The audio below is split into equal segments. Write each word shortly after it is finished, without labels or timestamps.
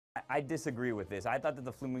I disagree with this. I thought that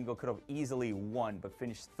the Flamingo could have easily won, but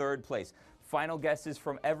finished third place. Final guesses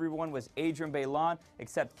from everyone was Adrian Bailon,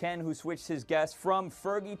 except Ken, who switched his guess from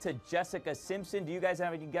Fergie to Jessica Simpson. Do you guys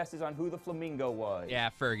have any guesses on who the Flamingo was? Yeah,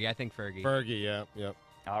 Fergie. I think Fergie. Fergie, yeah, yep.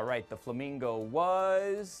 All right, the Flamingo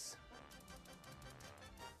was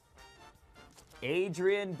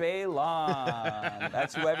Adrian Bailon.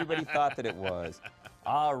 That's who everybody thought that it was.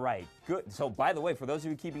 All right, good. So, by the way, for those of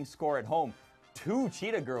you keeping score at home, 2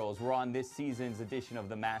 Cheetah Girls were on this season's edition of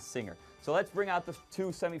The Masked Singer. So let's bring out the 2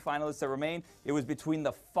 semifinalists that remain. It was between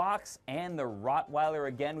the Fox and the Rottweiler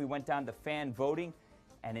again. We went down to fan voting,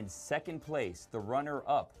 and in second place, the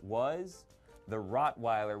runner-up was the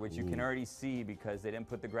Rottweiler, which you can already see because they didn't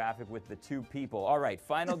put the graphic with the 2 people. All right,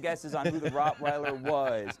 final guesses on who the Rottweiler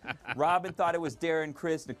was. Robin thought it was Darren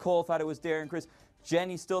Criss. Nicole thought it was Darren Criss.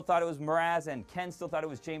 Jenny still thought it was Mraz, and Ken still thought it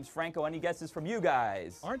was James Franco. Any guesses from you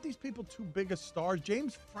guys? Aren't these people too big of stars?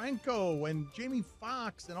 James Franco and Jamie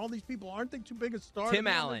Foxx and all these people, aren't they too big of stars? Tim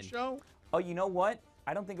on Allen. the show? Oh, you know what?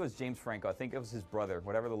 I don't think it was James Franco. I think it was his brother,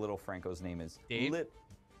 whatever the little Franco's name is. Dave?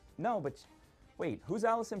 No, but wait, who's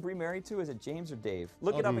Allison Brie married to? Is it James or Dave?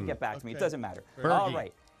 Look it up and get back to me. It Okay. doesn't matter. Fergie. All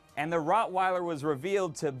right. And the Rottweiler was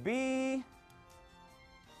revealed to be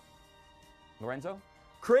Lorenzo?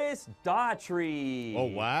 Chris Daughtry. Oh,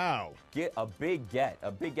 wow. Get a big get.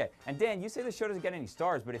 And Dan, you say the show doesn't get any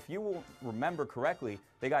stars, but if you will remember correctly,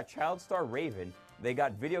 they got Child Star Raven, they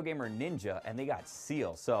got Video Gamer Ninja, and they got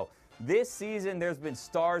Seal. So this season, there's been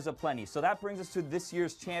stars aplenty. So that brings us to this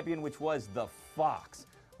year's champion, which was the Fox.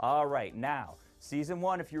 All right, now, season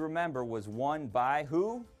 1, if you remember, was won by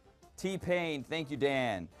who? T-Pain. Thank you,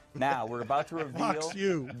 Dan. Now, we're about to reveal Fox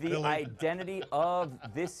you, the Billy. identity of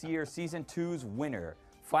this year, season 2's winner.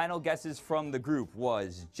 Final guesses from the group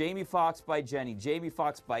was Jamie Foxx by Jenny, Jamie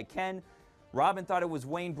Foxx by Ken. Robin thought it was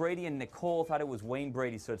Wayne Brady, and Nicole thought it was Wayne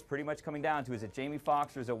Brady. So it's pretty much coming down to, is it Jamie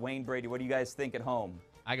Foxx or is it Wayne Brady? What do you guys think at home?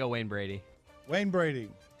 I go Wayne Brady. Wayne Brady.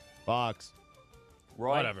 Fox.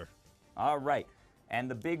 Roy? Whatever. All right. And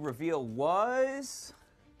the big reveal was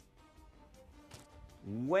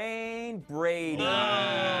Wayne Brady.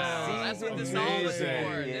 That's what this is all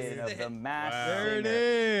for. This is of the Masked There Singer. it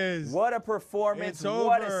is. What a performance. It's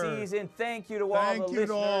What a over. season. Thank you to all Thank the you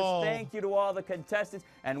to listeners. all. Thank you to all the contestants.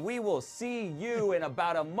 And we will see you in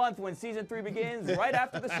about a month when season 3 begins, right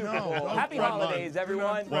after the Super No, Bowl. don't Happy threaten holidays, us.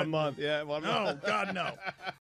 everyone. 1 month, yeah, 1 month. No, God, no.